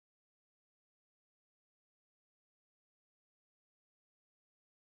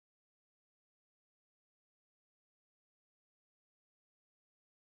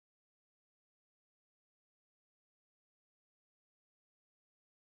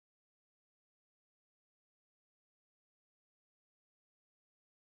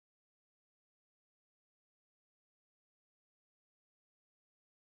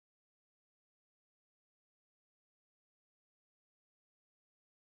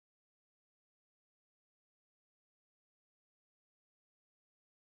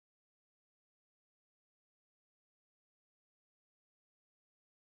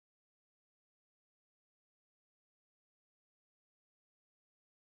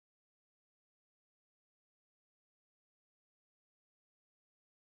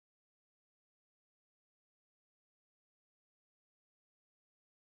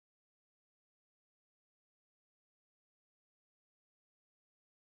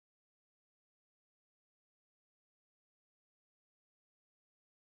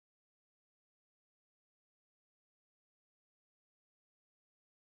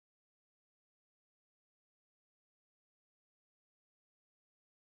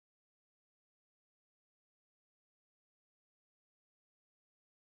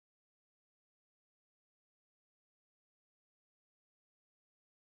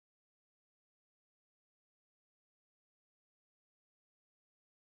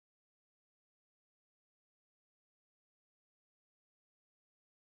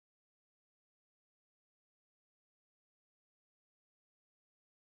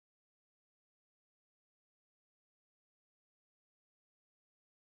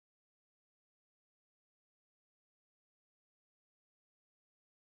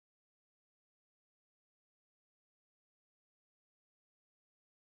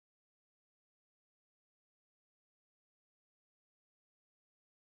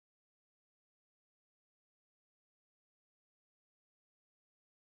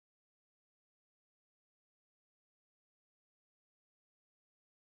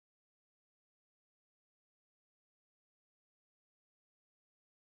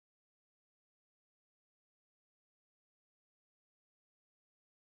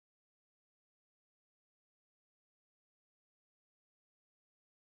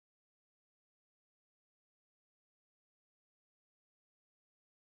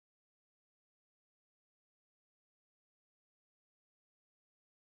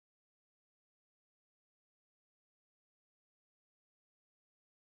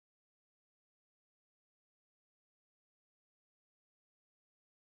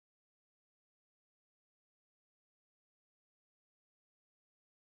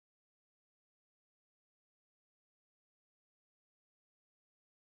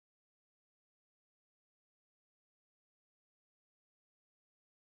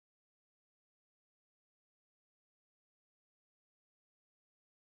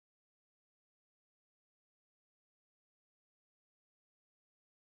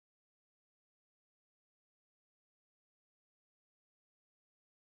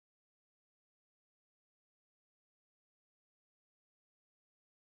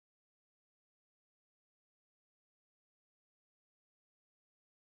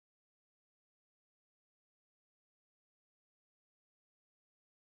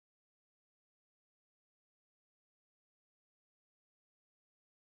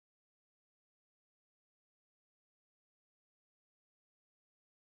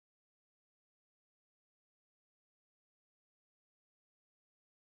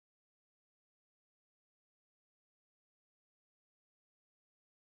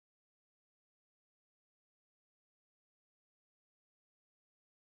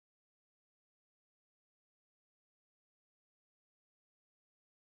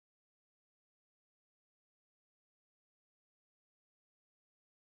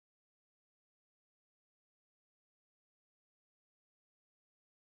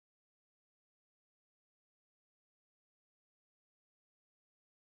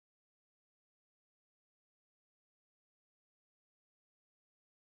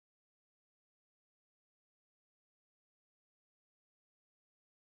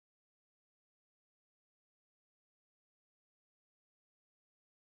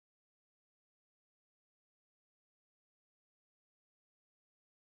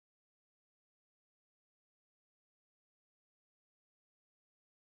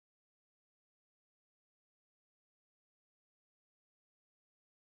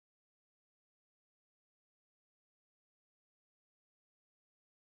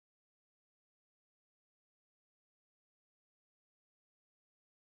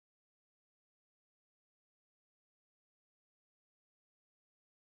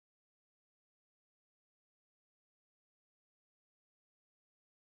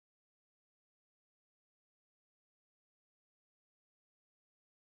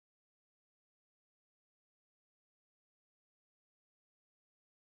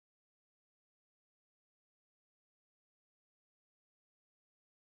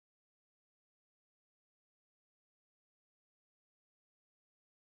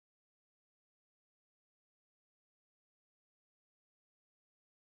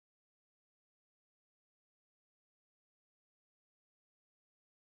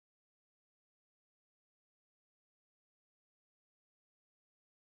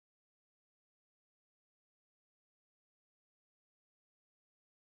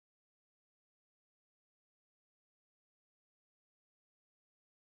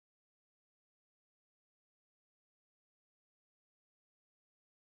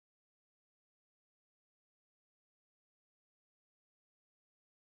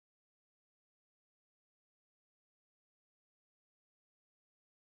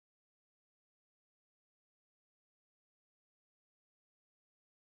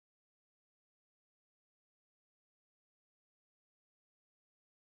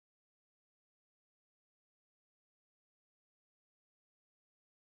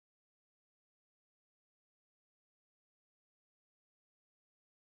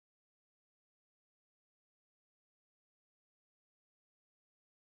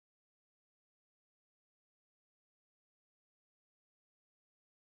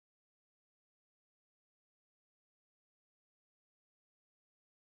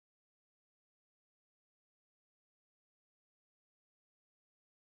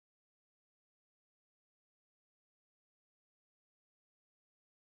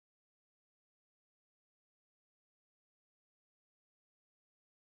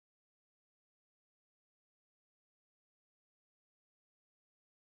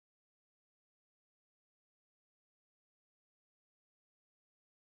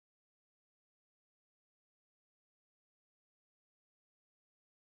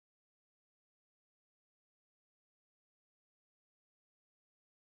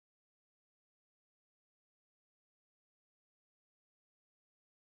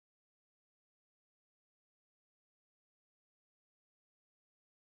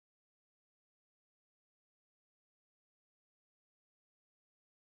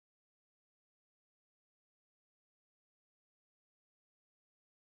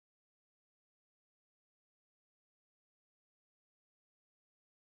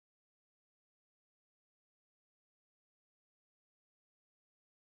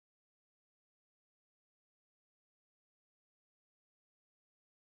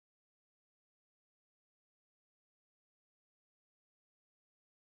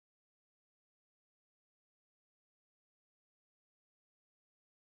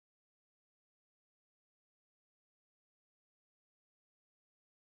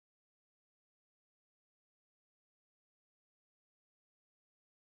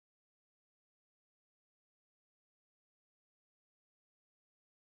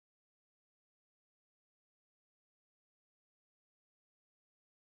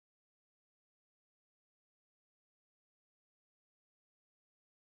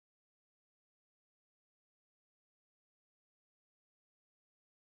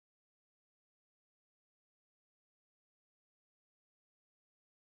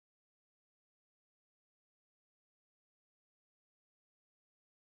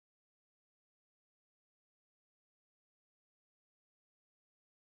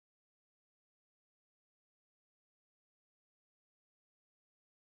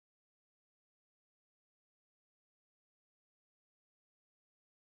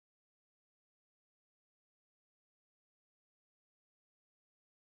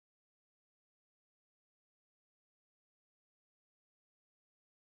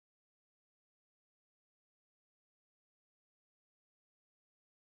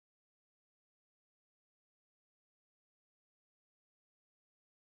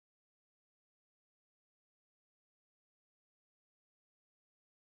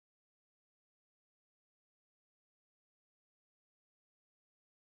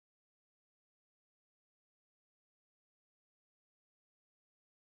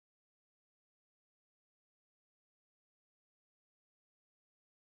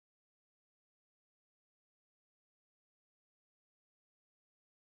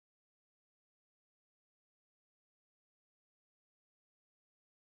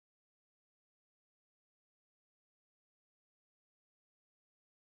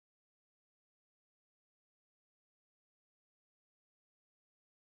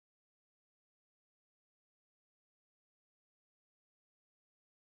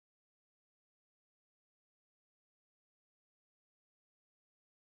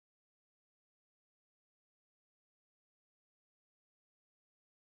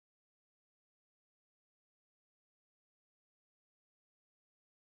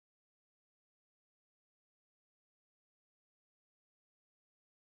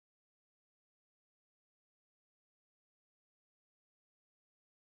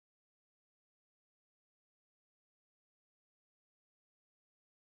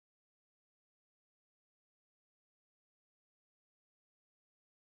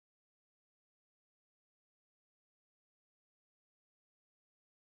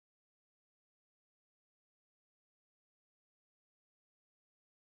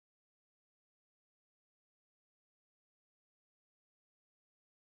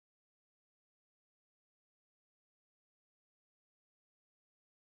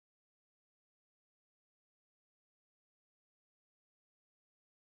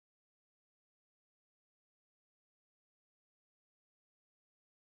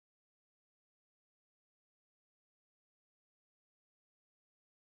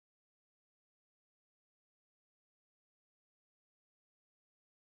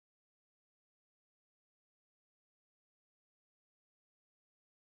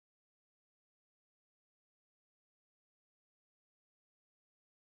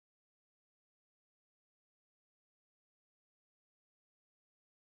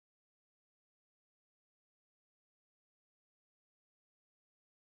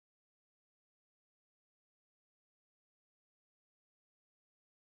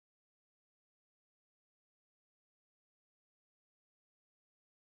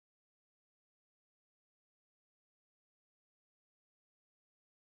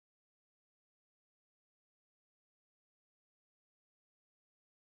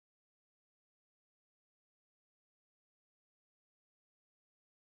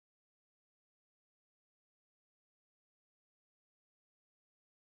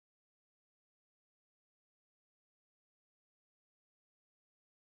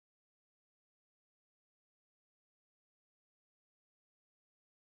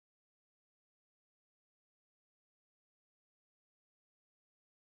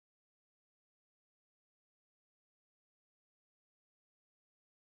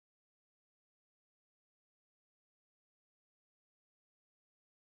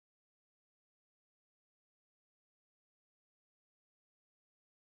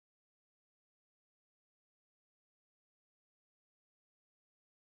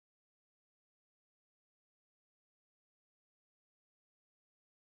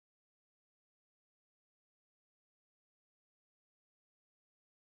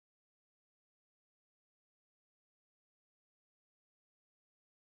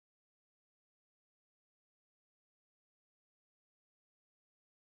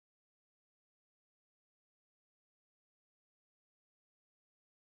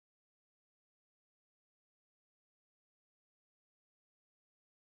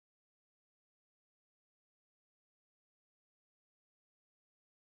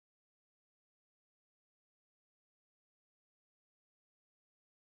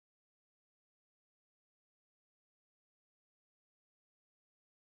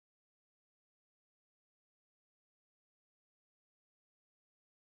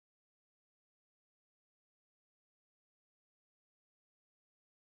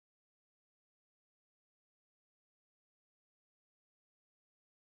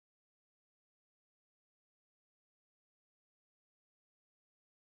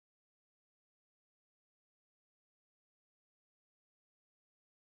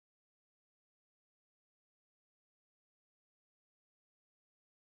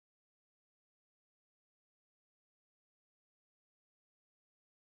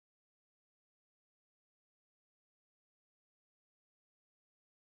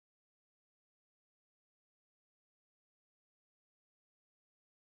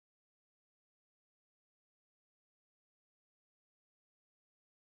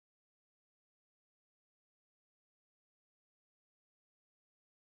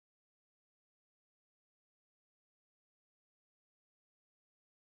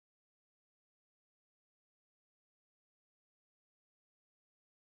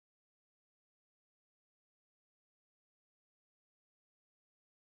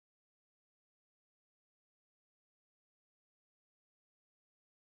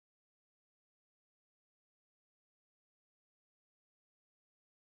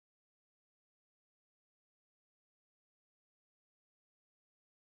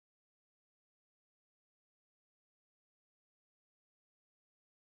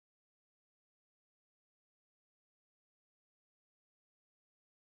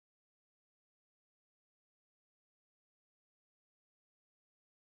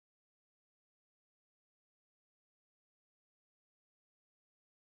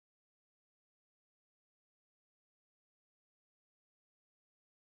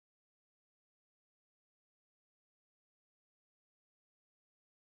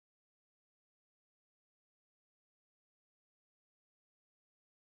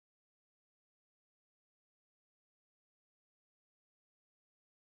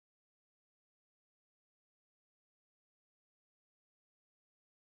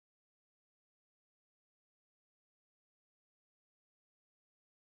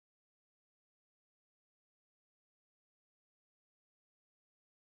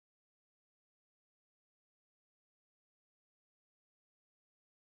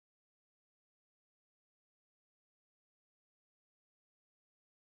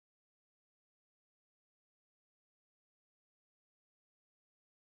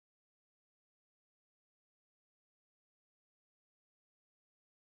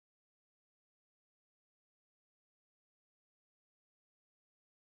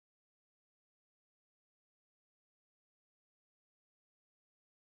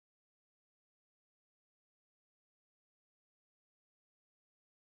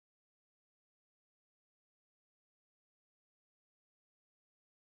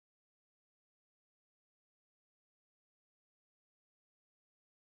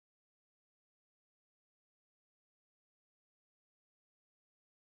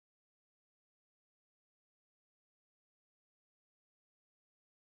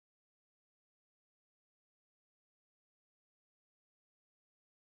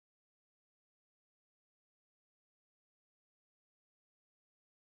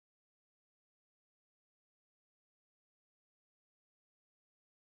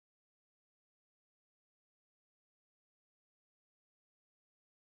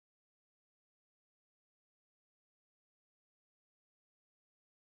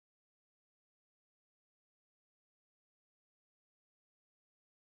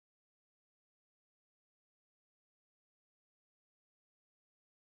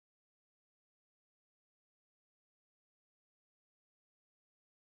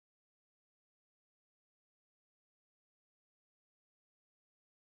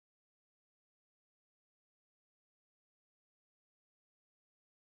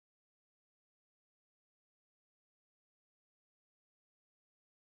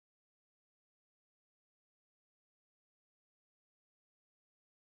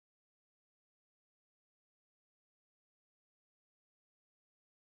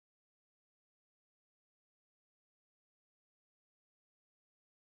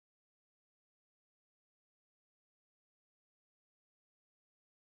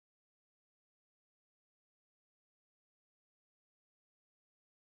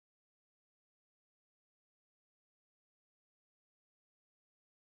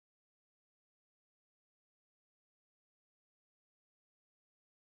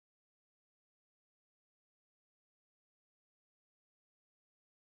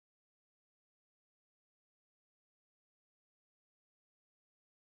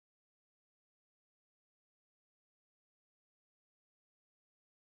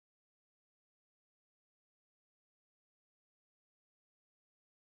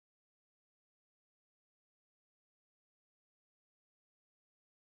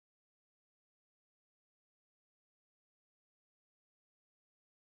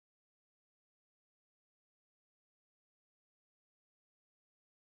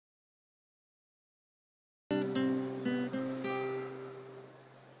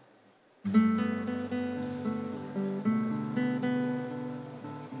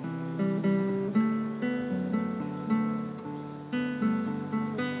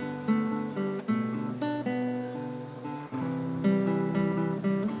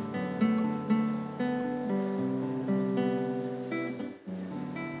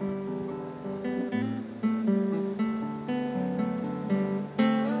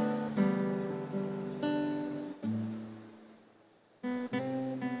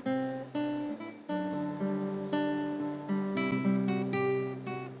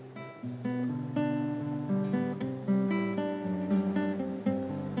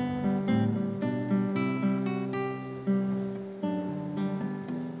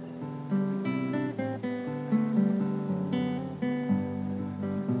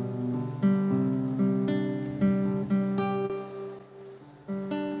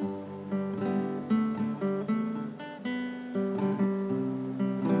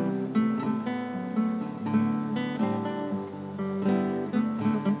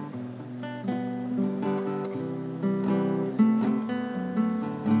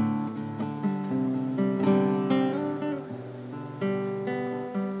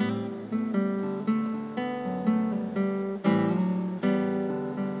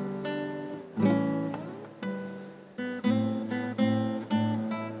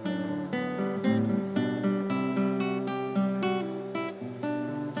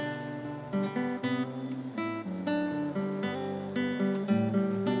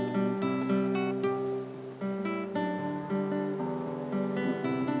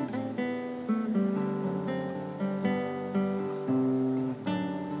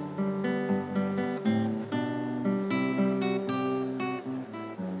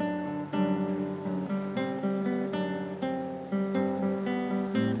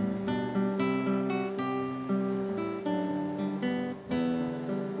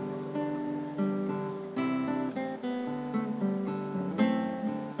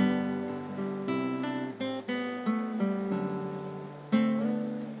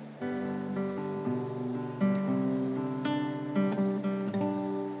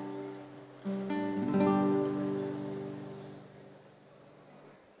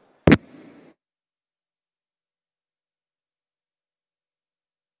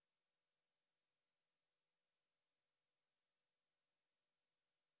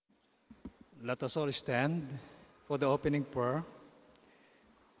Let us all stand for the opening prayer.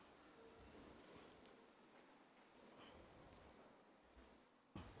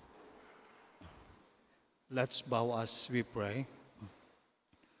 Let's bow as we pray.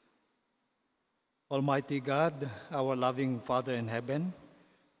 Almighty God, our loving Father in heaven,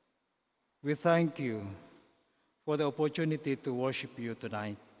 we thank you for the opportunity to worship you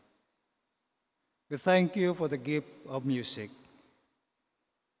tonight. We thank you for the gift of music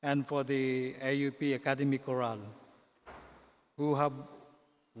and for the AUP Academy Chorale, who have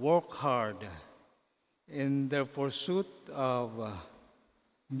worked hard in their pursuit of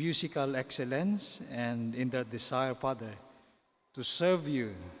musical excellence and in their desire, Father, to serve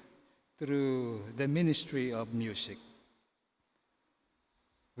you through the ministry of music.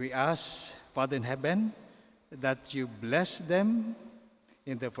 We ask, Father in heaven, that you bless them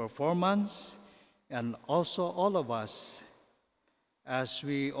in their performance and also all of us as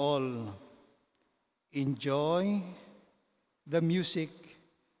we all enjoy the music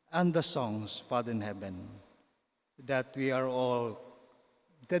and the songs, Father in heaven, that we are all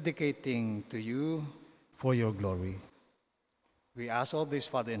dedicating to you for your glory. We ask all this,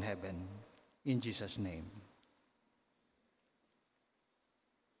 Father in heaven, in Jesus' name.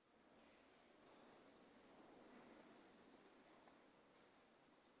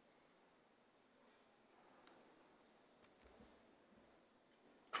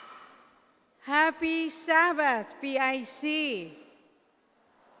 Happy Sabbath, PIC.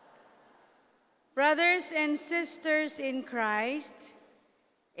 Brothers and sisters in Christ,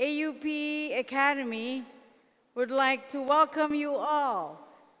 AUP Academy would like to welcome you all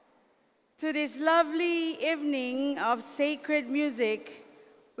to this lovely evening of sacred music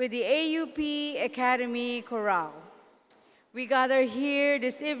with the AUP Academy Chorale. We gather here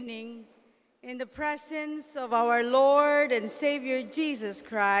this evening in the presence of our Lord and Savior Jesus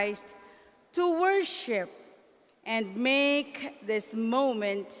Christ to worship and make this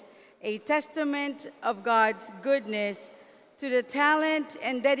moment a testament of God's goodness to the talent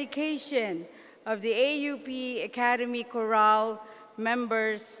and dedication of the AUP Academy Chorale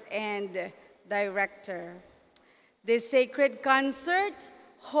members and director. This sacred concert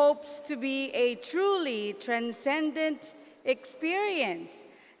hopes to be a truly transcendent experience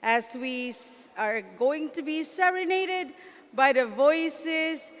as we are going to be serenaded by the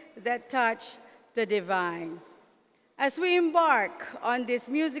voices that touch the divine. As we embark on this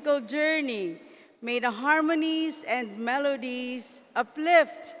musical journey, may the harmonies and melodies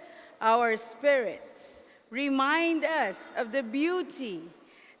uplift our spirits, remind us of the beauty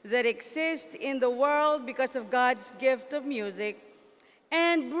that exists in the world because of God's gift of music,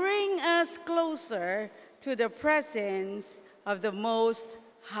 and bring us closer to the presence of the Most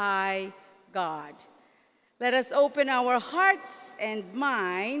High God. Let us open our hearts and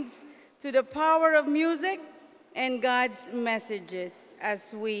minds to the power of music and God's messages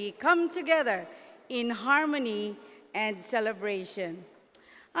as we come together in harmony and celebration.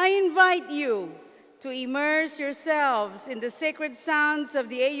 I invite you to immerse yourselves in the sacred sounds of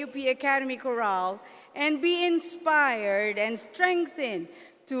the AUP Academy Chorale and be inspired and strengthened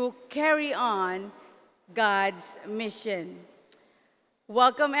to carry on God's mission.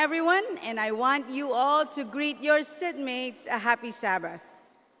 Welcome, everyone, and I want you all to greet your seatmates a happy Sabbath.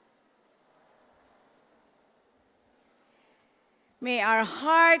 May our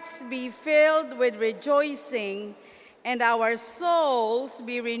hearts be filled with rejoicing and our souls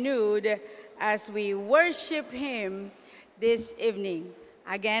be renewed as we worship Him this evening.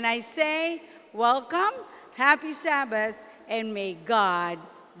 Again, I say, welcome, happy Sabbath, and may God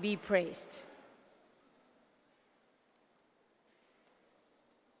be praised.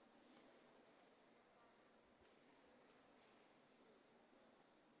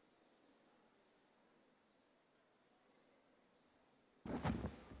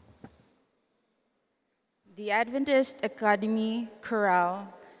 The Adventist Academy Chorale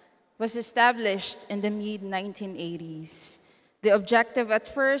was established in the mid-1980s. The objective at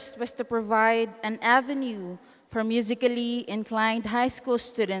first was to provide an avenue for musically inclined high school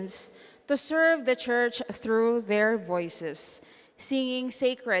students to serve the church through their voices, singing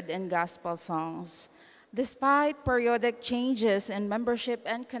sacred and gospel songs. Despite periodic changes in membership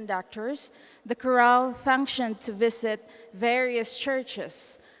and conductors, the chorale functioned to visit various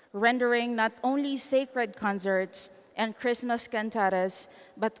churches, rendering not only sacred concerts and Christmas cantatas,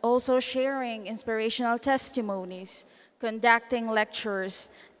 but also sharing inspirational testimonies, conducting lectures,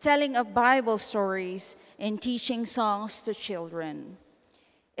 telling of Bible stories, and teaching songs to children.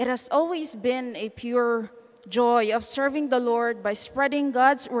 It has always been a pure joy of serving the Lord by spreading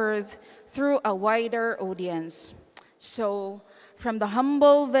God's word through a wider audience. So, from the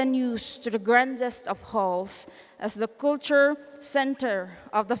humble venues to the grandest of halls, as the culture center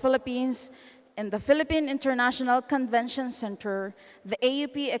of the Philippines and the Philippine International Convention Center, the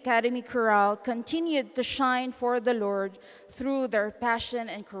AUP Academy Chorale continued to shine for the Lord through their passion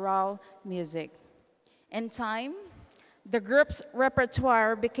and chorale music. In time, the group's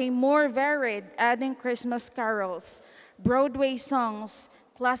repertoire became more varied, adding Christmas carols, Broadway songs,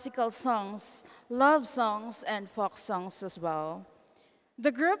 classical songs, love songs, and folk songs as well.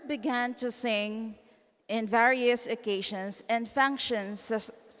 The group began to sing in various occasions and functions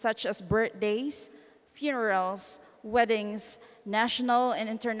such as birthdays, funerals, weddings, national and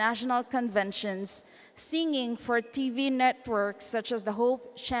international conventions, singing for TV networks such as the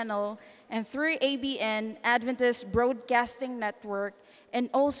Hope Channel and through ABN, Adventist Broadcasting Network, and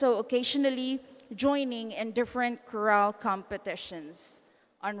also occasionally joining in different chorale competitions.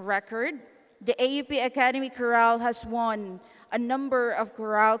 On record, the AUP Academy Chorale has won a number of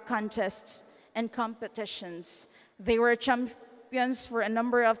chorale contests and competitions. They were champions for a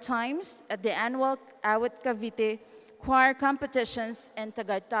number of times at the annual Awit Cavite choir competitions in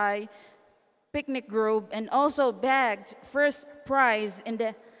Tagaytay, Picnic Grove, and also bagged first prize in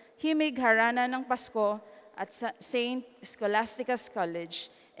the Himig Harana ng Pasko at St. Scholastica's College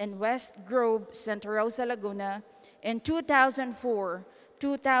in West Grove, Santa Rosa, Laguna in 2004,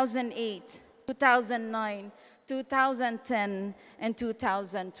 2008, 2009, 2010, and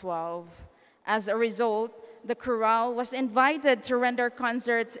 2012. As a result, the chorale was invited to render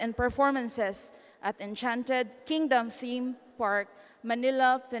concerts and performances at Enchanted Kingdom Theme Park,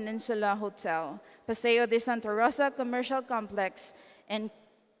 Manila Peninsula Hotel, Paseo de Santa Rosa Commercial Complex, and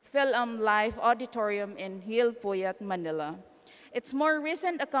Phil-Am Live Auditorium in Hill Puyat, Manila. Its more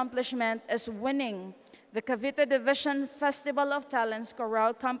recent accomplishment is winning the Cavite Division Festival of Talents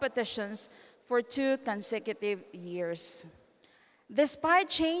chorale competitions for 2 consecutive years. Despite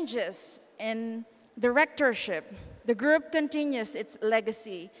changes in directorship, the group continues its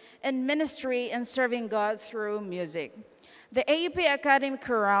legacy in ministry and serving God through music. The AUP Academy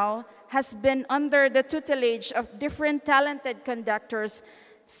Chorale has been under the tutelage of different talented conductors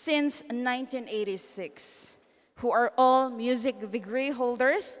since 1986, who are all music degree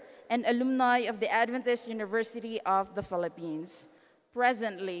holders and alumni of the Adventist University of the Philippines.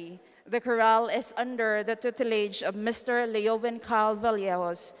 Presently, the chorale is under the tutelage of Mr. Leoven Cal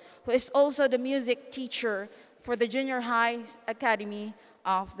Vallejos, who is also the music teacher for the Junior High Academy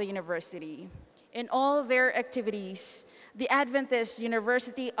of the university. In all their activities, the Adventist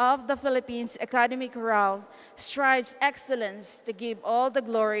University of the Philippines Academy Chorale strives excellence to give all the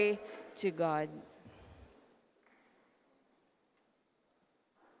glory to God.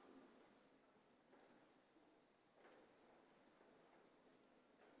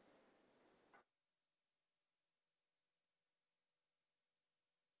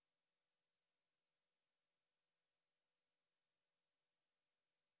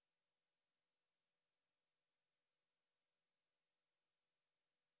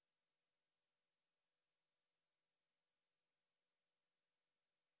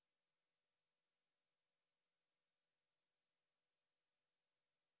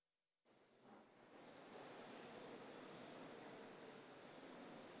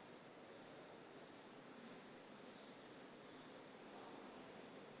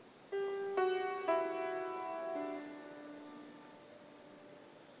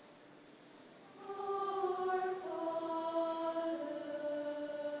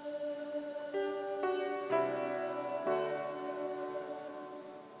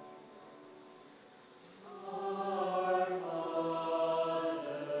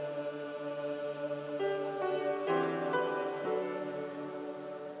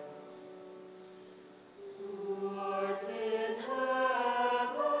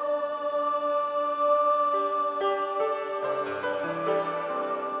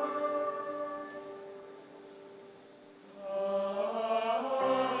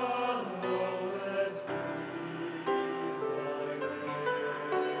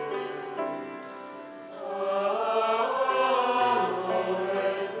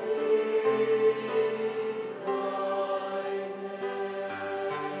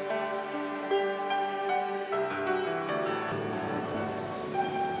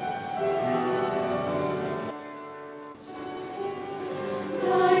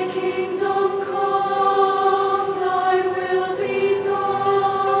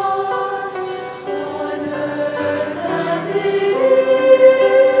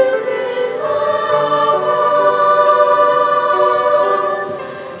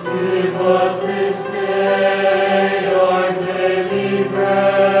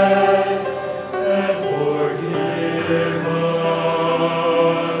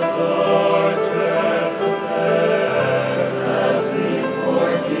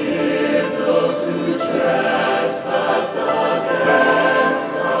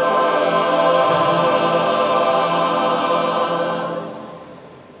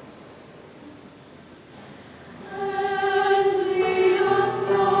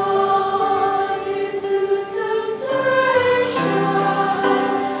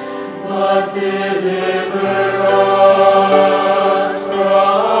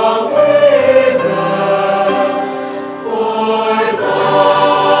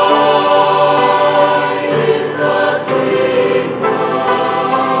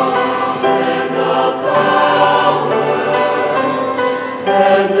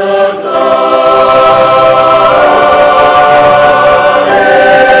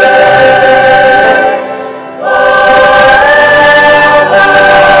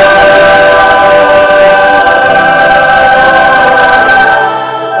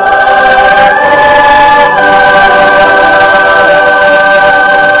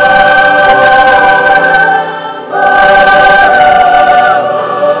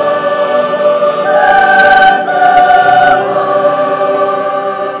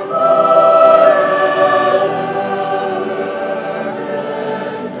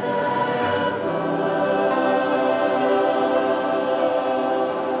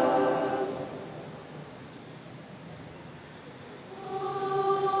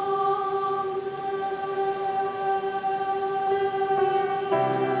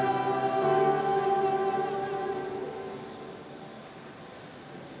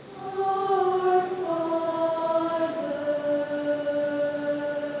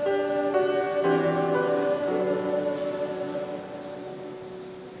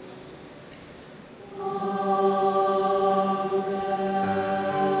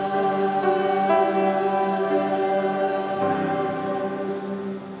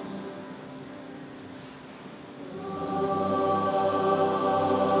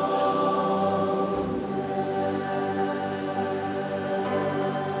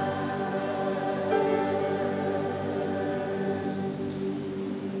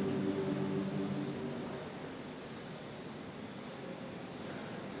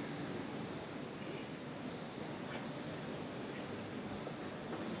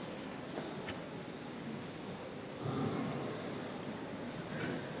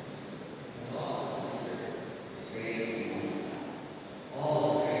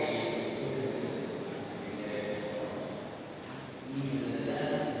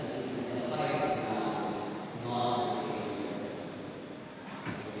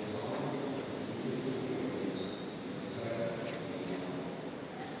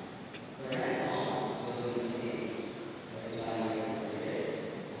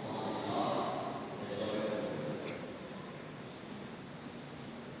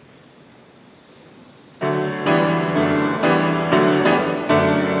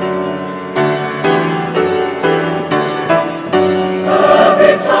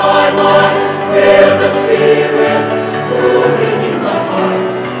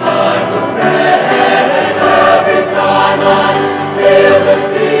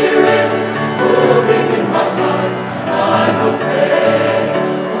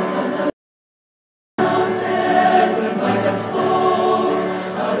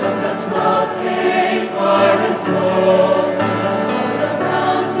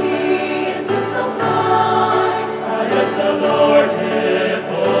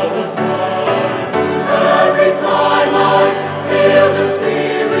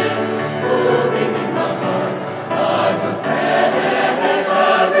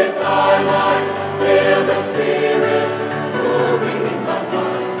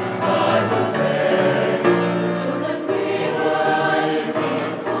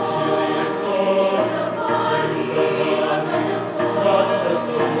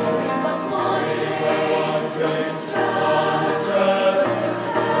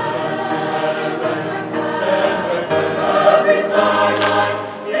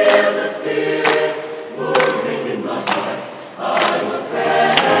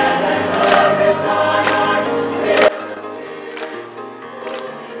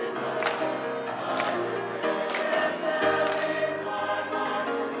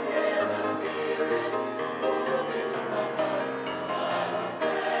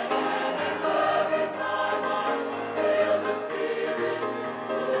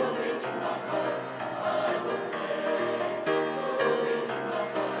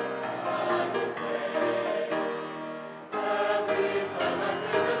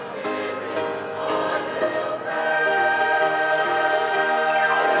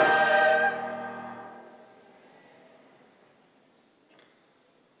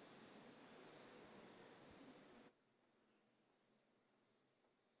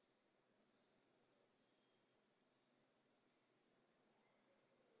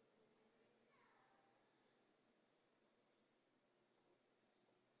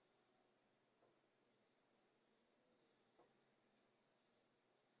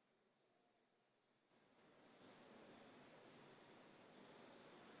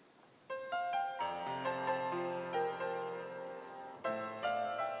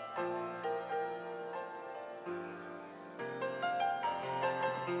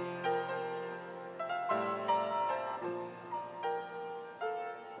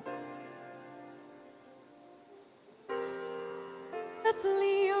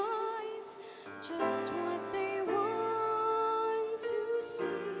 earthly eyes just what they want to see.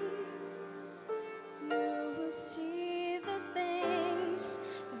 You will see the things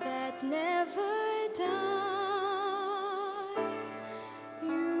that never die.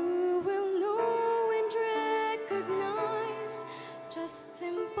 You will know and recognize just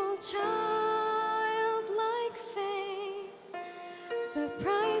simple childlike faith, the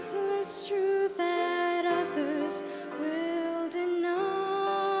priceless truth that others will deny.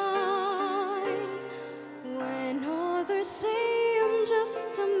 When others say I'm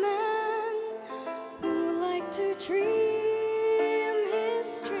just a man who liked to dream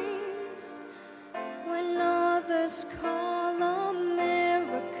his dreams, when others call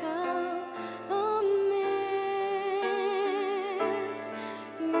America a myth,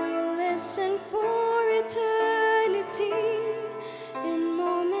 you listen for eternity in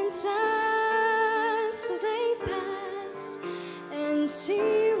moments as they pass, and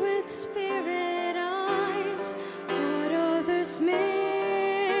see with spirit eyes what others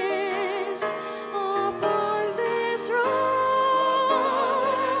miss. Upon this rock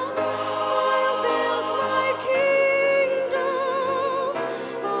I'll build my kingdom.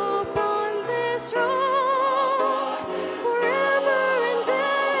 Upon this rock forever and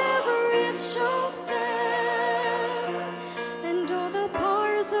ever it shall stand, and all the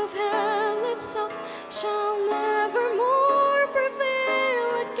powers of hell itself shall never more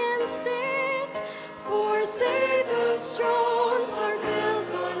prevail against it. For Satan's thrones are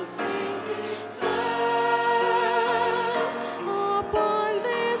built on sinking sand. Upon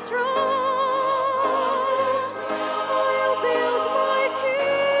this rock I'll build my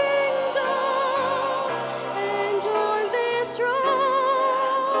kingdom, and on this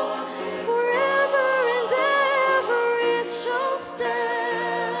rock forever and ever it shall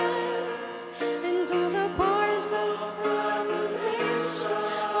stand, and all the bars of nation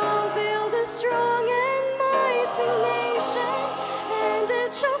I'll build a strong and mighty nation, and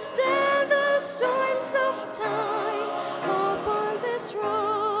it shall stand the storms of time upon this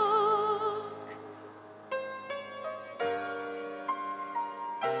rock.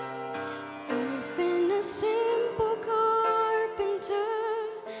 If in a simple carpenter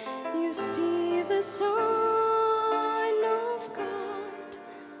you see the Son of God,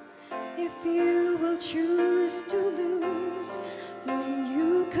 if you will choose to lose when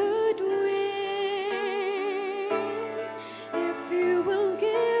you could win, if you will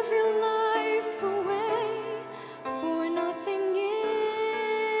give your life away for nothing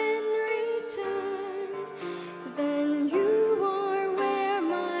in return, then you are where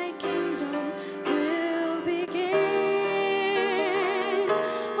my kingdom will begin.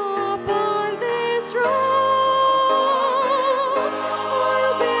 Upon this rock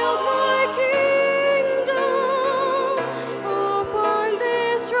I'll build my kingdom. Upon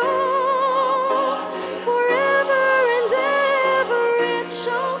this rock forever and ever it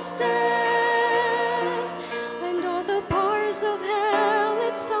shall stand, and all the powers of hell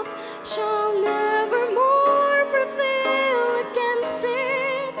itself shall never more prevail against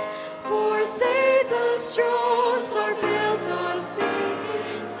it. For Satan's thrones are built on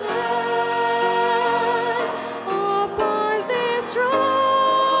sinking sand. Upon this rock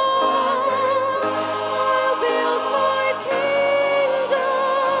I'll build my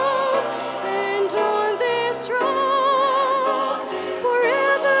kingdom, and on this rock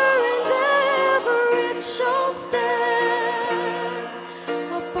forever and ever it shall stand.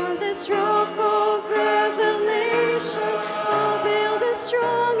 Upon this rock of revelation I'll build a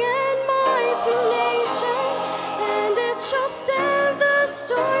strong and mighty nation, and it shall stand the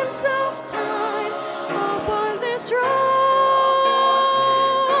storms of time. Upon this rock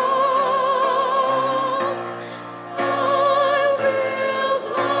I'll build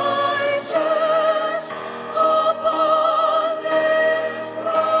my church. Upon this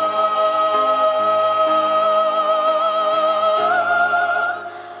rock,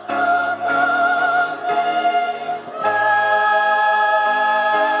 upon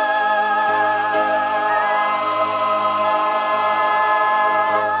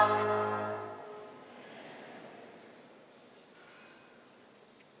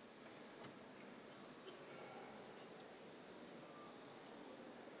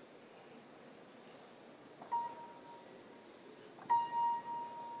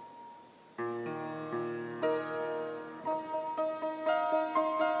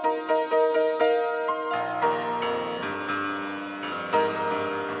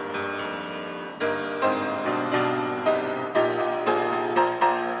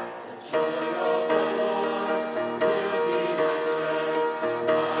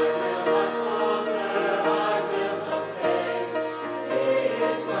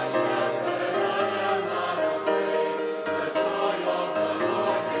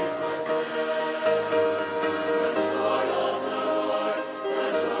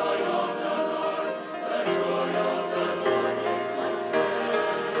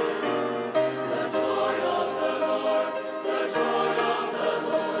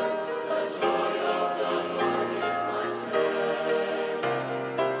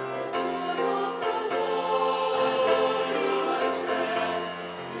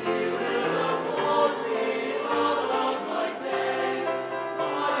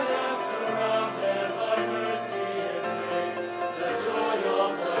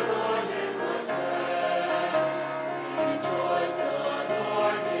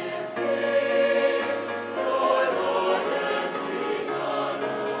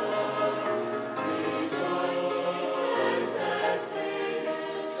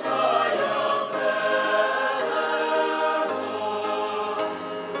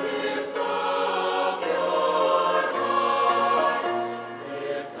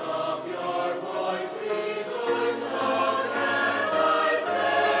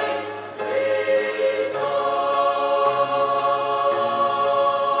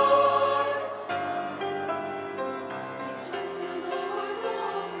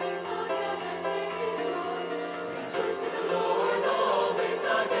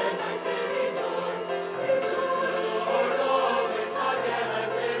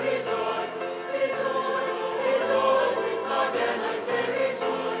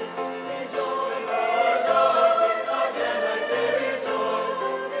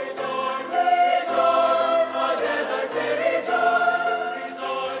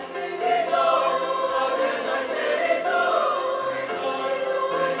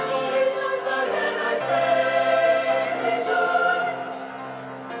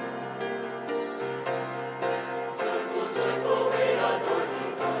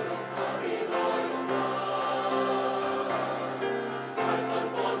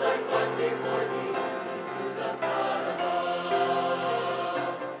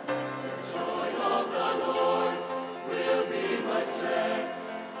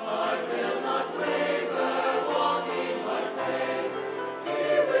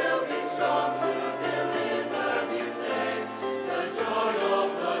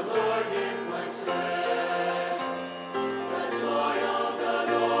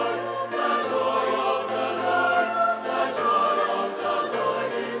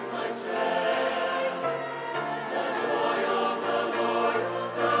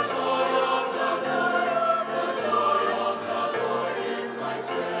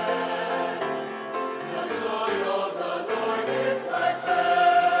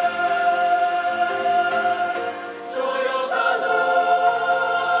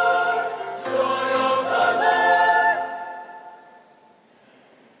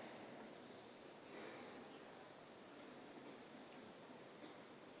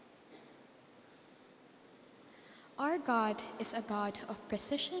God is a God of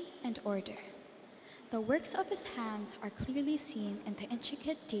precision and order. The works of his hands are clearly seen in the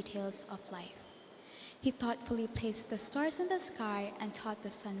intricate details of life. He thoughtfully placed the stars in the sky and taught the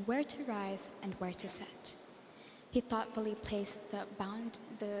sun where to rise and where to set. He thoughtfully placed the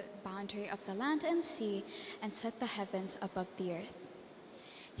boundary of the land and sea and set the heavens above the earth.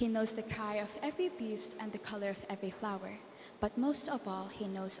 He knows the cry of every beast and the color of every flower, but most of all, he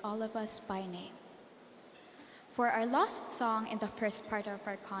knows all of us by name. For our last song in the first part of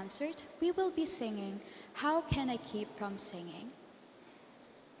our concert, we will be singing, "How Can I Keep From Singing?"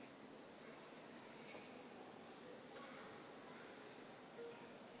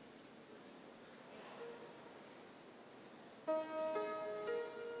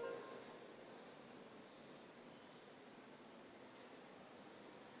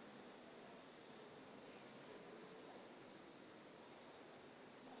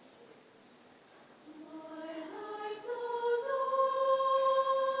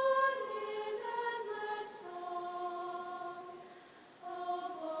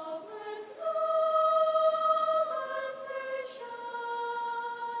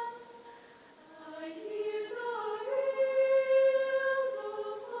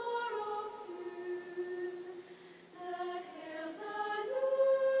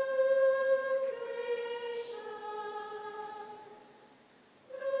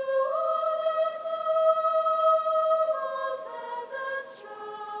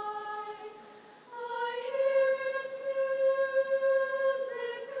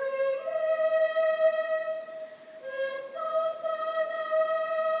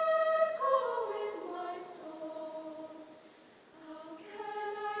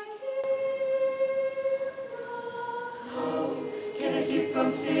 Can I keep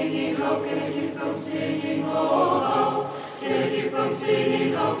from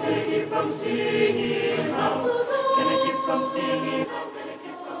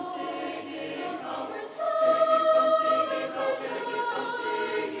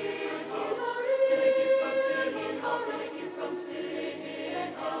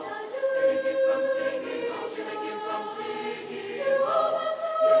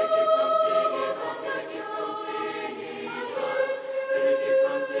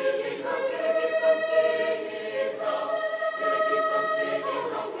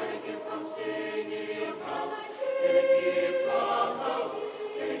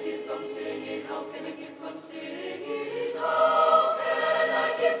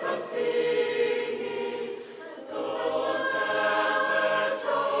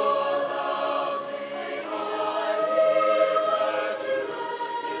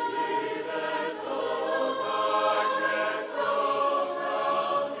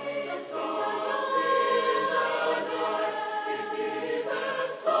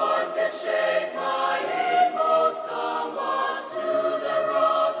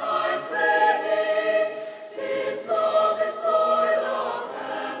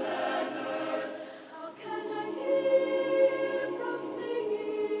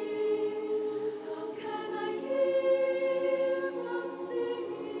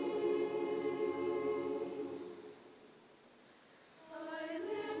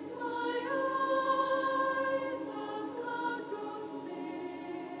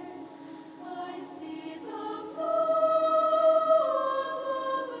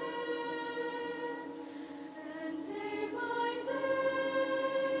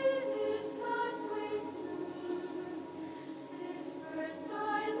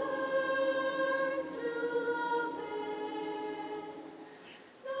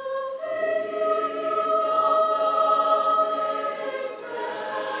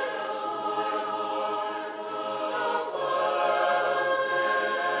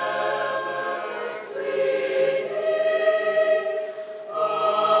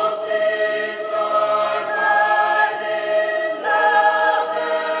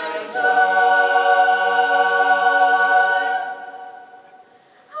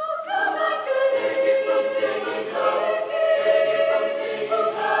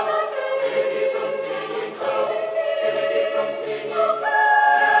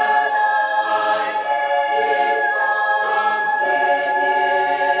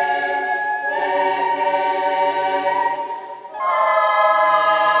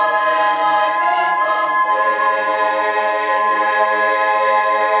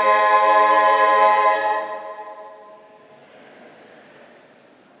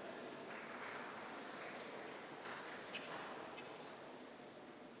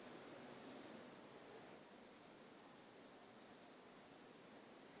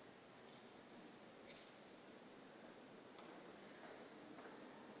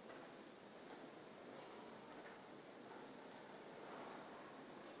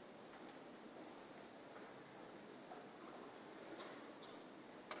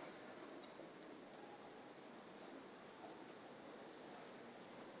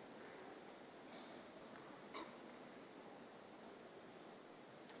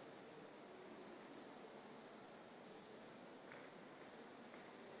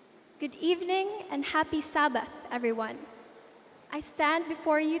Good evening and happy Sabbath, everyone. I stand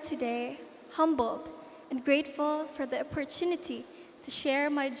before you today humbled and grateful for the opportunity to share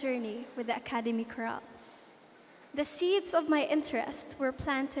my journey with the Academy Chorale. The seeds of my interest were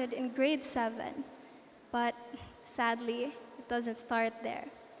planted in grade 7, but sadly, it doesn't start there.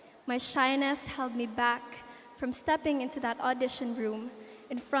 My shyness held me back from stepping into that audition room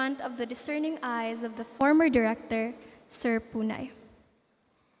in front of the discerning eyes of the former director, Sir Punay.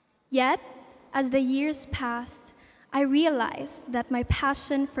 Yet, as the years passed, I realized that my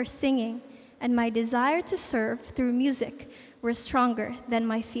passion for singing and my desire to serve through music were stronger than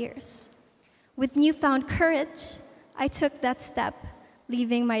my fears. With newfound courage, I took that step,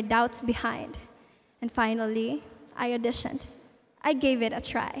 leaving my doubts behind. And finally, I auditioned. I gave it a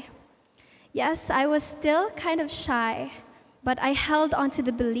try. Yes, I was still kind of shy, but I held on to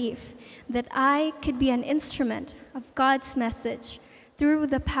the belief that I could be an instrument of God's message through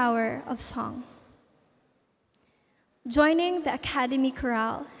the power of song. Joining the Academy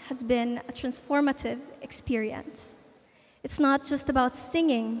Chorale has been a transformative experience. It's not just about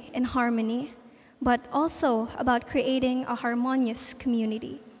singing in harmony, but also about creating a harmonious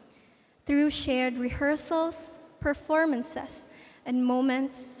community. Through shared rehearsals, performances, and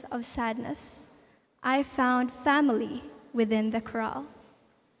moments of sadness, I found family within the chorale.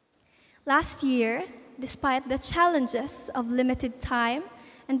 Last year, despite the challenges of limited time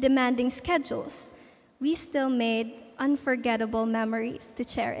and demanding schedules, we still made unforgettable memories to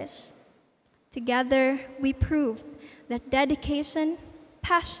cherish. Together, we proved that dedication,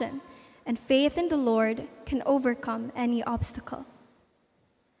 passion, and faith in the Lord can overcome any obstacle.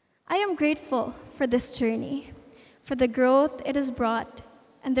 I am grateful for this journey, for the growth it has brought,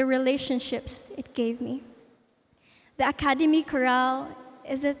 and the relationships it gave me. The Academy Chorale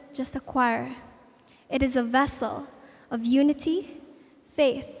isn't just a choir. It is a vessel of unity,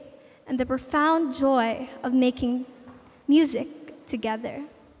 faith, and the profound joy of making music together.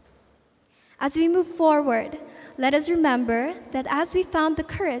 As we move forward, let us remember that as we found the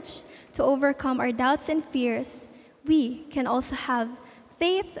courage to overcome our doubts and fears, we can also have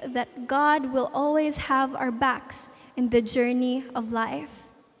faith that God will always have our backs in the journey of life.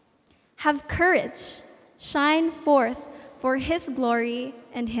 Have courage, shine forth for His glory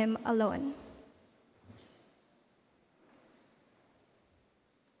and Him alone.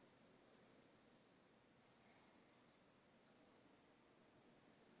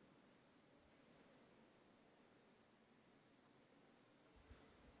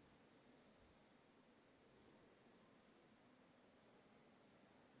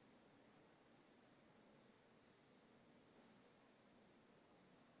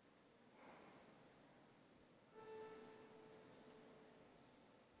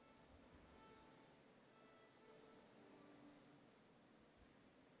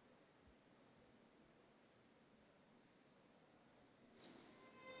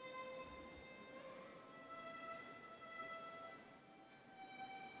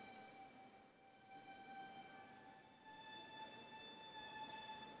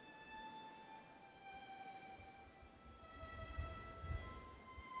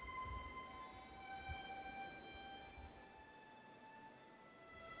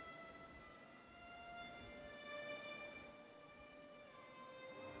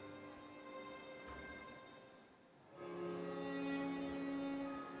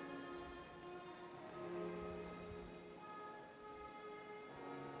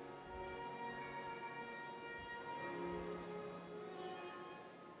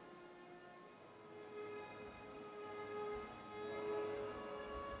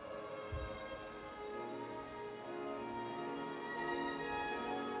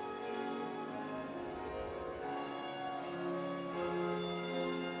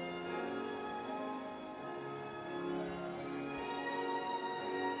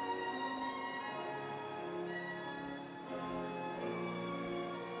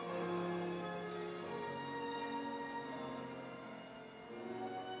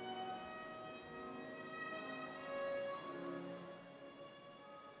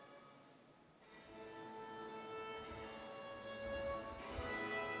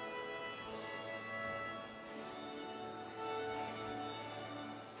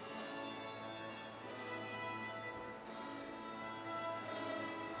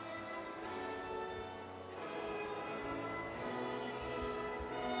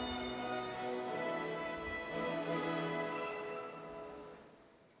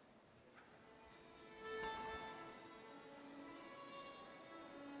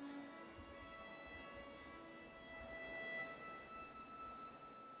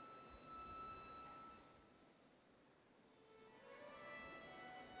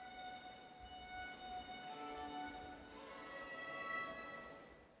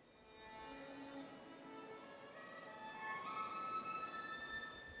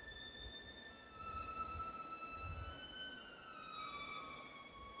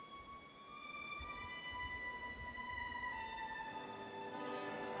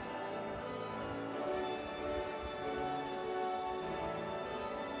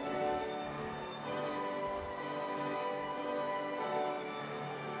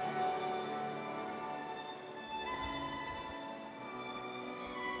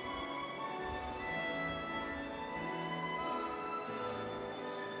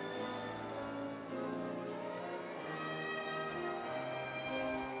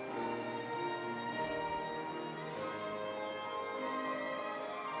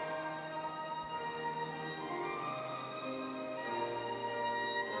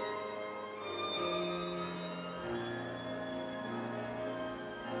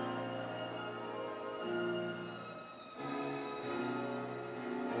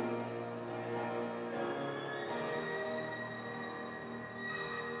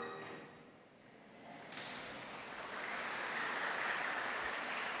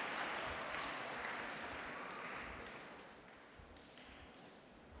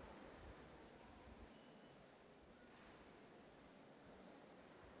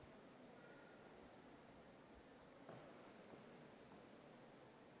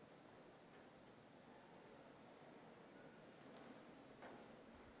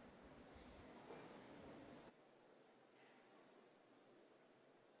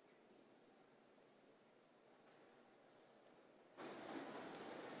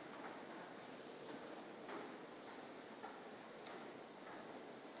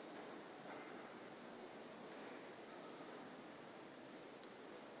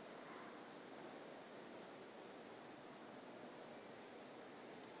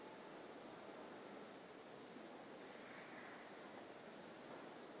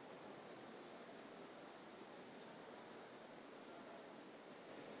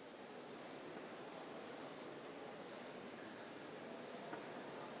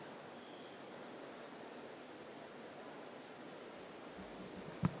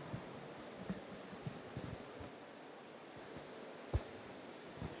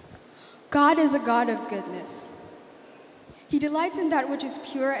 God is a God of goodness. He delights in that which is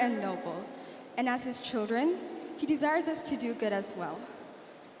pure and noble, and as his children, he desires us to do good as well.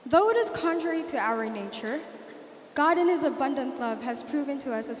 Though it is contrary to our nature, God in his abundant love has proven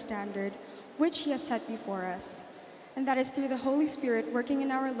to us a standard which he has set before us, and that is through the Holy Spirit working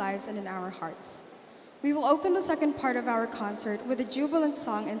in our lives and in our hearts. We will open the second part of our concert with a jubilant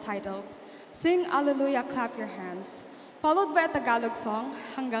song entitled, Sing Alleluia, Clap Your Hands, followed by a Tagalog song,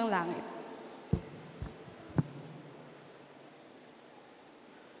 Hanggang Langit.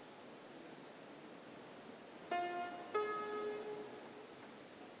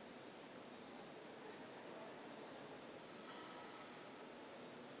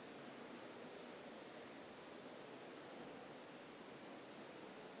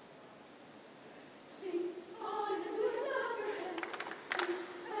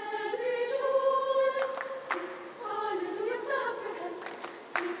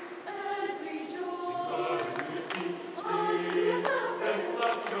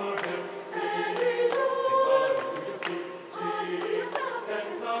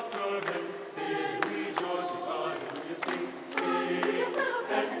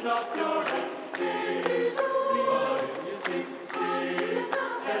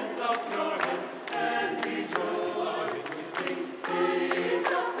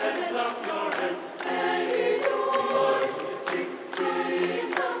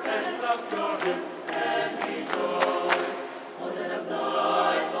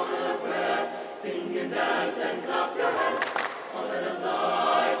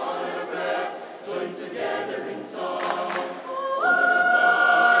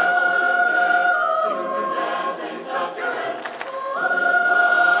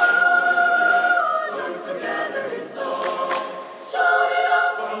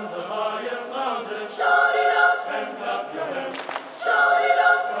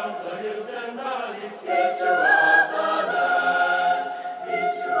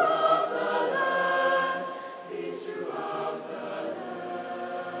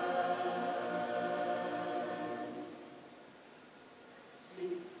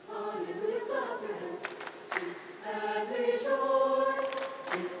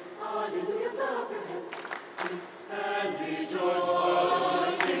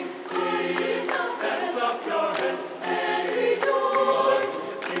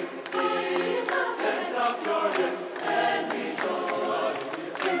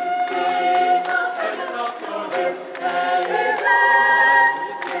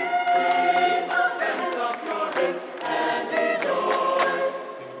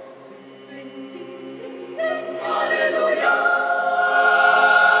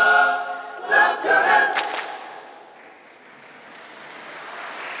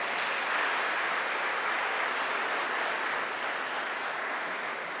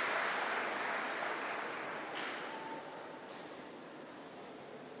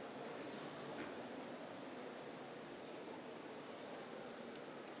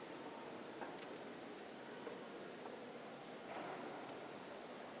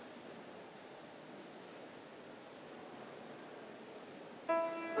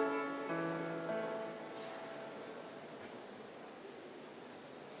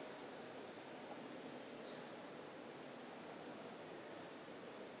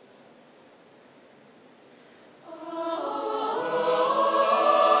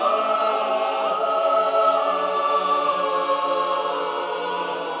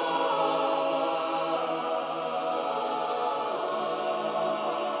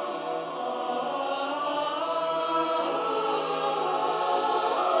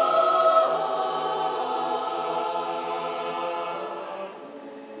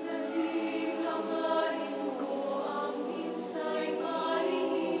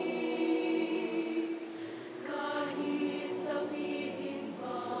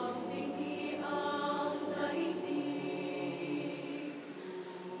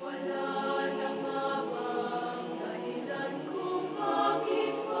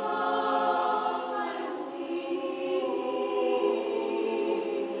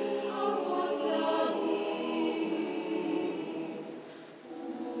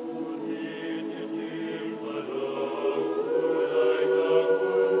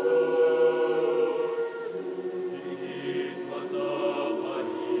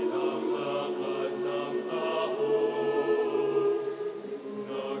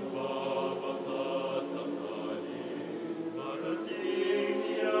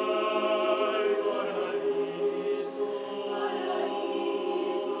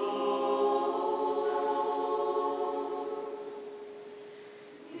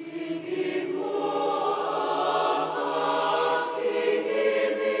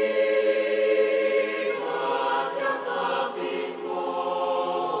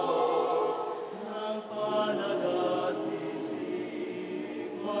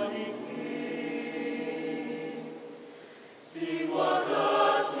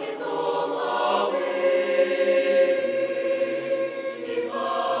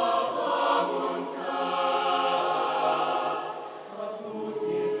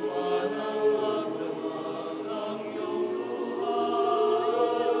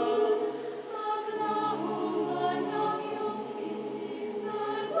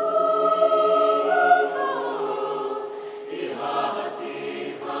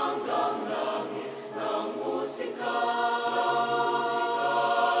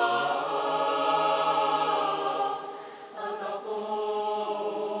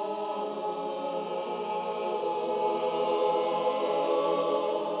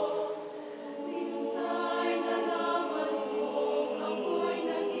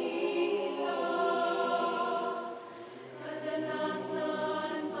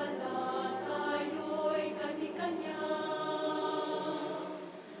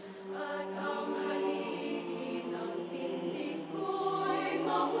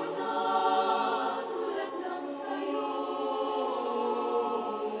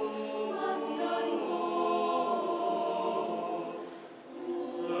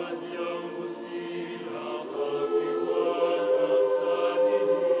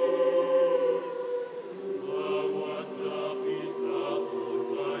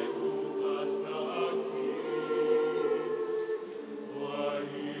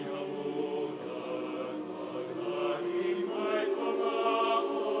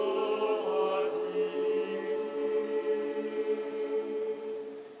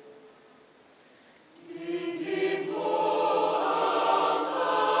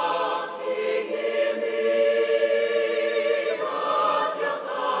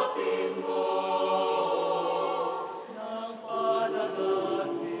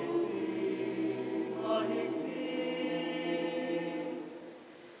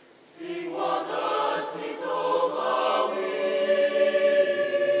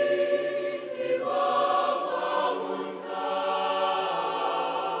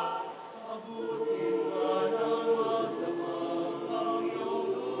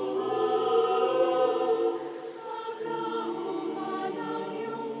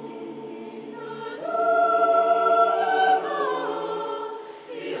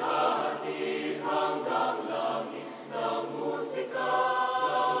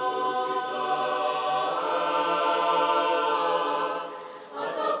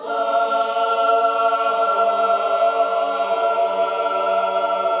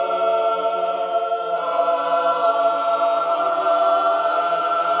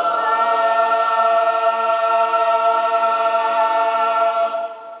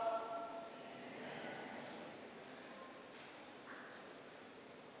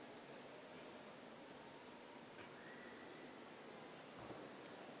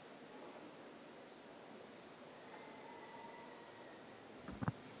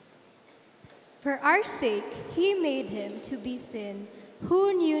 For our sake, he made him to be sin,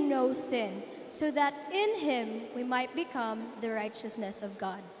 who knew no sin, so that in him we might become the righteousness of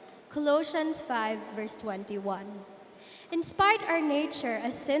God. Colossians 5, verse 21. In spite our nature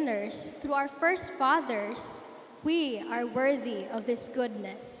as sinners, through our first fathers, we are worthy of his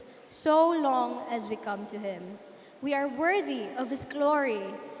goodness, so long as we come to him. We are worthy of his glory,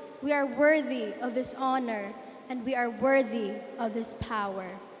 we are worthy of his honor, and we are worthy of his power.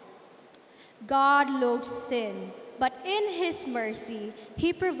 God loathes sin, but in his mercy,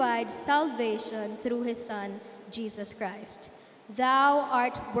 he provides salvation through his Son, Jesus Christ. Thou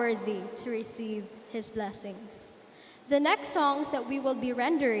art worthy to receive his blessings. The next songs that we will be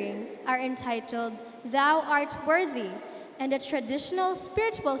rendering are entitled, Thou Art Worthy, and a traditional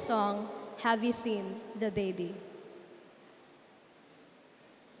spiritual song, Have You Seen the Baby?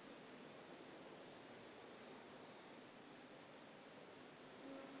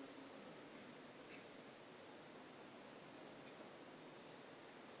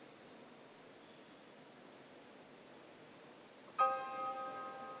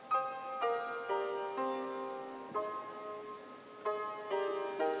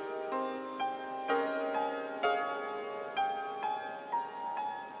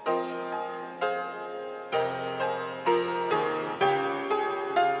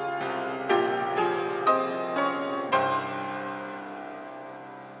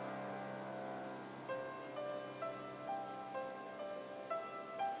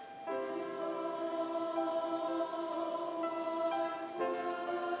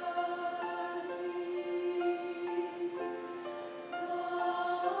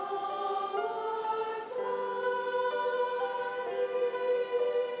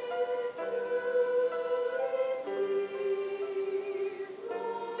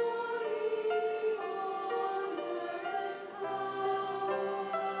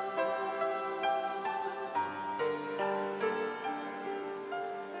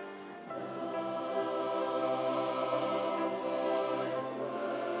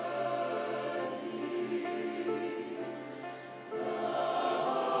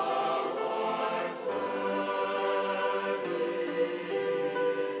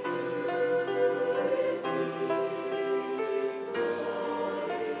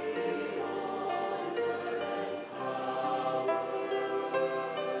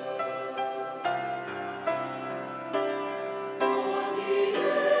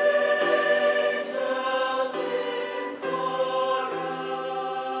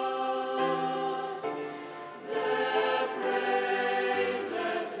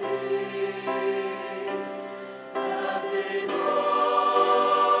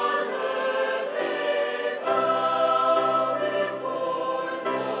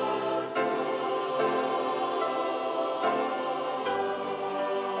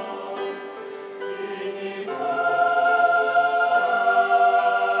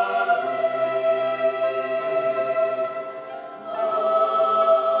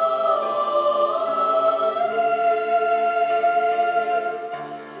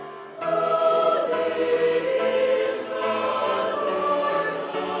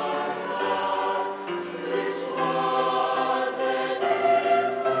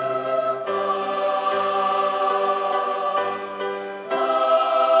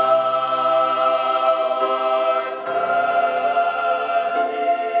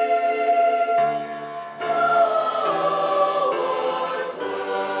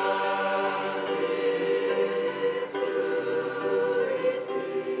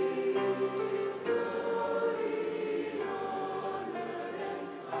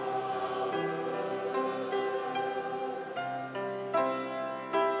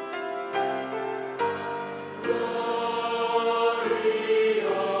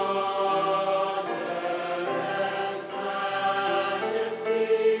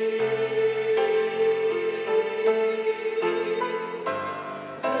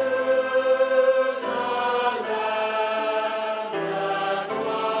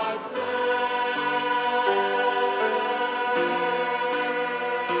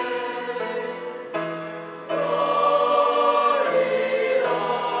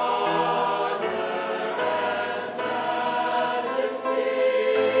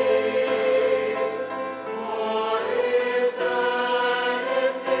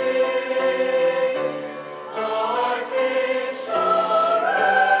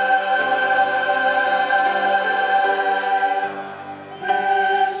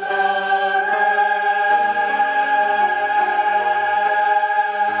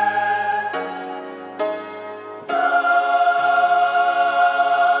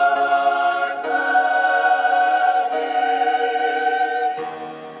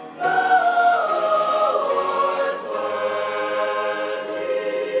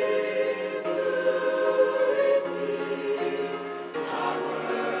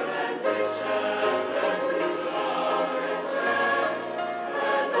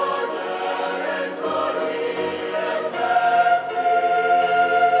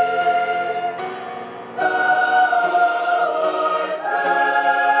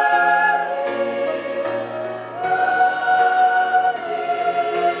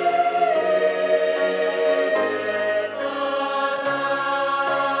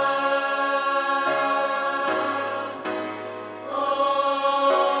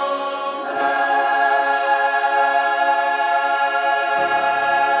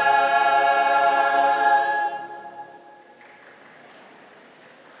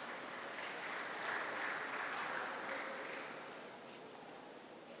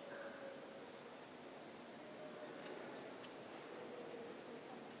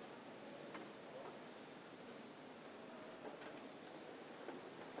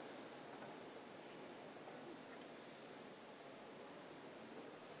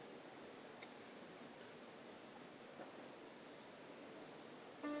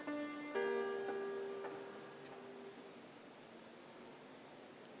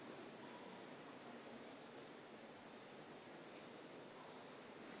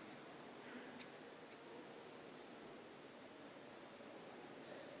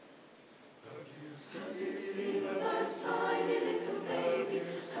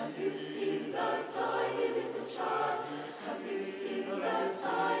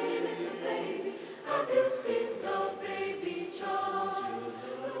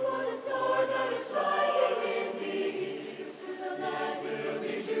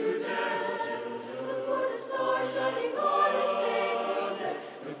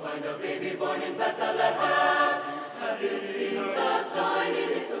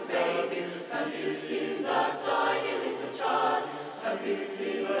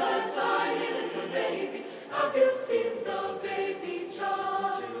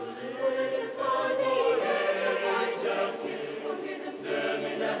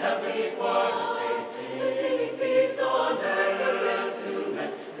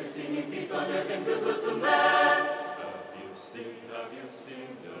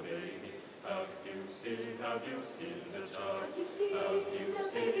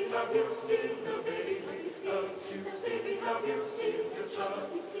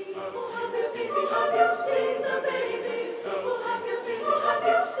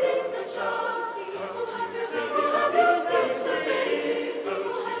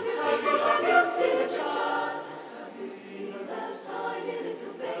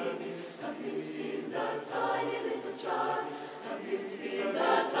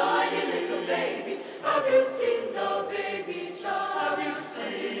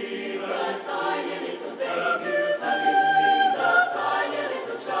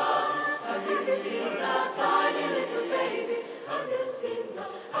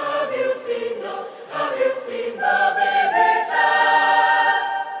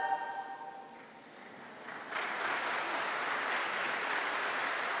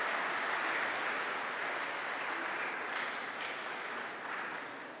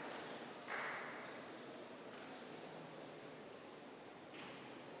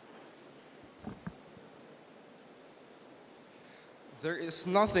 There is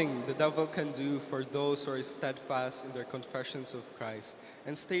nothing the devil can do for those who are steadfast in their confessions of Christ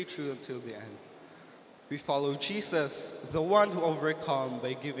and stay true until the end. We follow Jesus, the one who overcome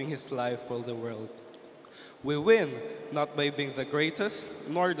by giving his life for the world. We win not by being the greatest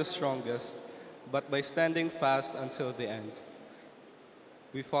nor the strongest, but by standing fast until the end.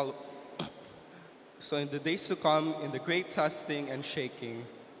 We follow. So in the days to come, in the great testing and shaking,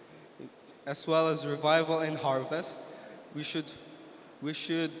 as well as revival and harvest, we should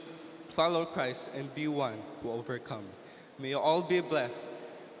follow Christ and be one who overcome. May you all be blessed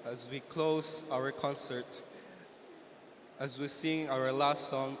as we close our concert, as we sing our last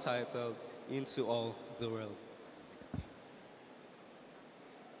song titled, Into All the World.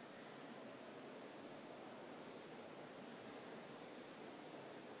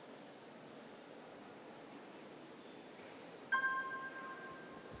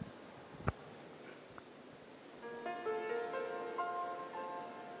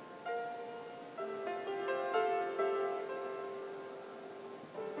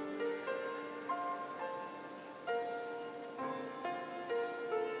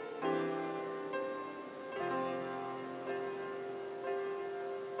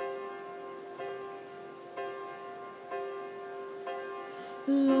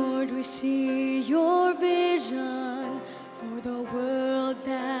 Lord, we see your vision for the world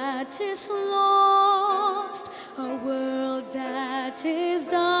that is lost, a world that is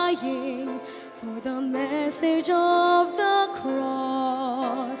dying for the message of the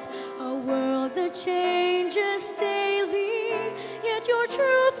cross, a world that changes daily, yet your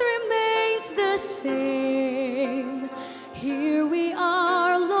truth remains the same. Here we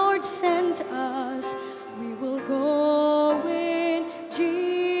are, Lord, send us, we will go in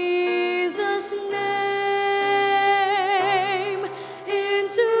Jesus' name.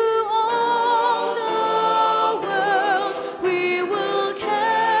 Into all the world we will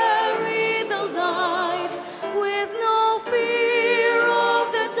carry the light. With no fear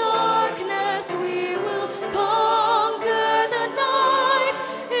of the darkness we will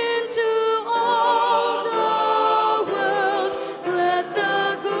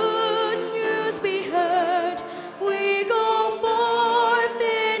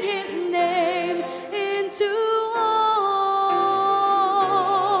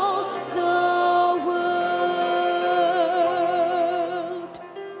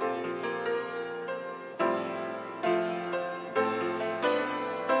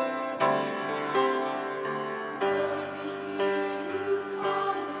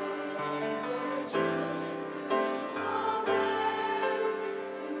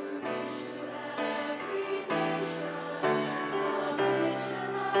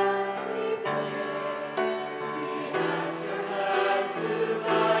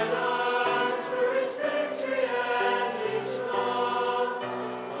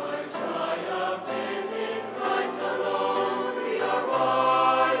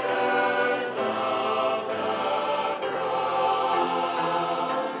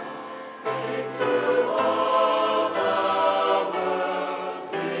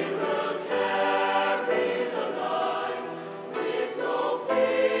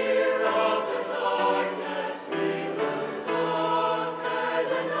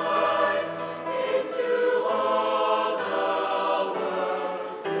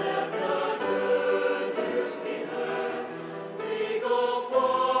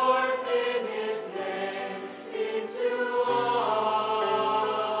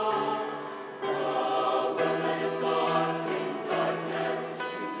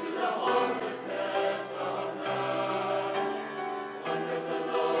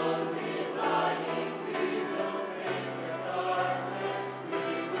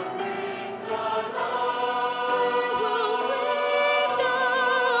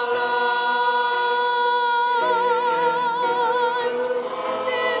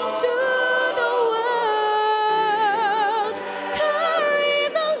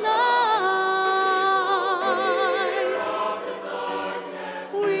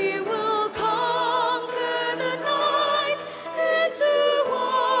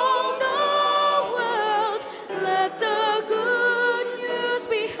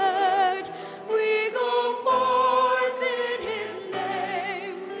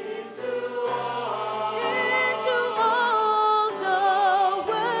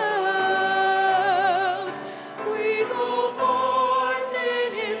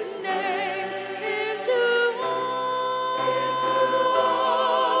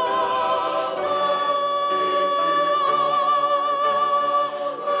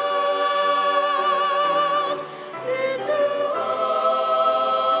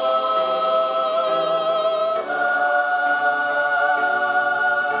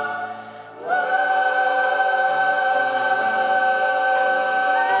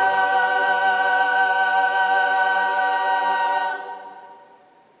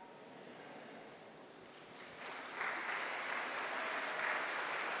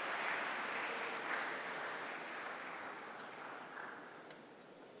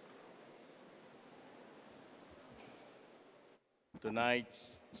Tonight's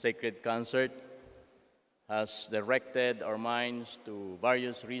sacred concert has directed our minds to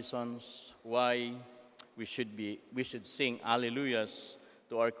various reasons why we should sing Alleluias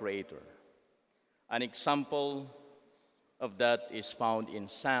to our Creator. An example of that is found in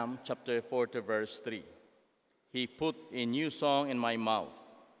Psalm chapter 40, verse 3. He put a new song in my mouth,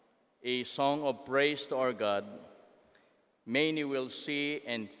 a song of praise to our God. Many will see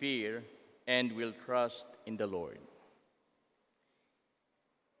and fear and will trust in the Lord.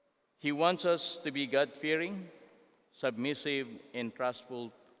 He wants us to be God-fearing, submissive, and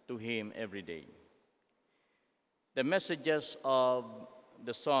trustful to Him every day. The messages of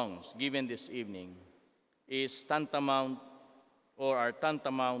the songs given this evening is tantamount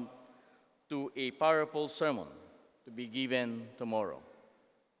to a powerful sermon to be given tomorrow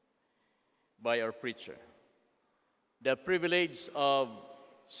by our preacher. The privilege of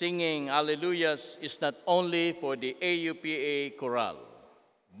singing Alleluias is not only for the AUPA Chorale,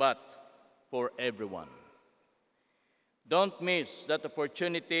 but for everyone. Don't miss that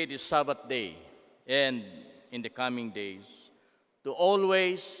opportunity this Sabbath day and in the coming days to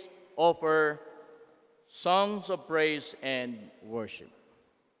always offer songs of praise and worship.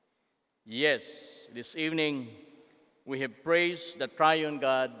 Yes, this evening we have praised the Triune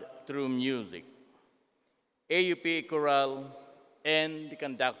God through music. AUP Chorale and the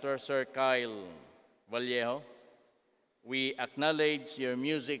conductor, Sir Kyle Vallejo, we acknowledge your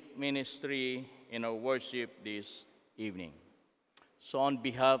music ministry in our worship this evening. So on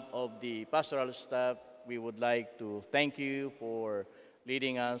behalf of the pastoral staff, we would like to thank you for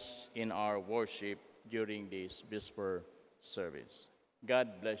leading us in our worship during this Vesper service. God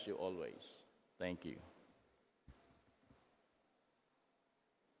bless you always. Thank you.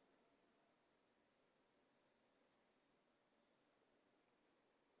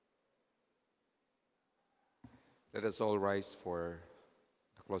 Let us all rise for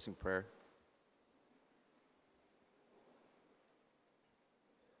the closing prayer.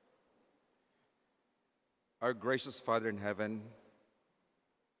 Our gracious Father in heaven,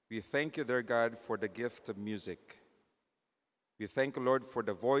 we thank you, dear God, for the gift of music. We thank you, Lord, for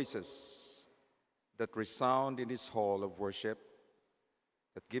the voices that resound in this hall of worship,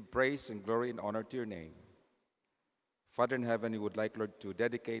 that give praise and glory and honor to your name. Father in heaven, we would like, Lord, to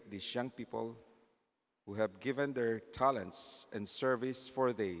dedicate these young people who have given their talents and service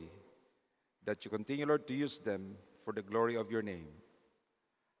for thee, that you continue, Lord, to use them for the glory of your name.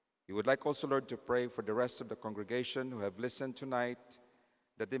 We would like also, Lord, to pray for the rest of the congregation who have listened tonight,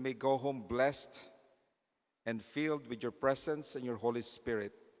 that they may go home blessed and filled with your presence and your Holy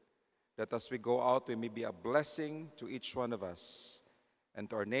Spirit, that as we go out, we may be a blessing to each one of us and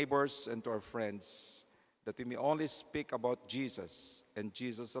to our neighbors and to our friends, that we may only speak about Jesus and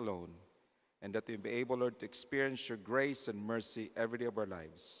Jesus alone, and that we may be able, Lord, to experience your grace and mercy every day of our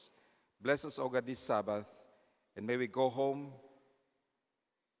lives. Bless us, O God, this Sabbath, and may we go home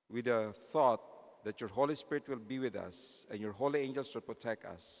with a thought that your Holy Spirit will be with us and your holy angels will protect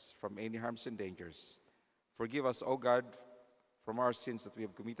us from any harms and dangers. Forgive us, O God, from our sins that we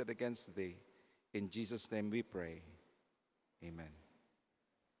have committed against thee. In Jesus' name we pray. Amen.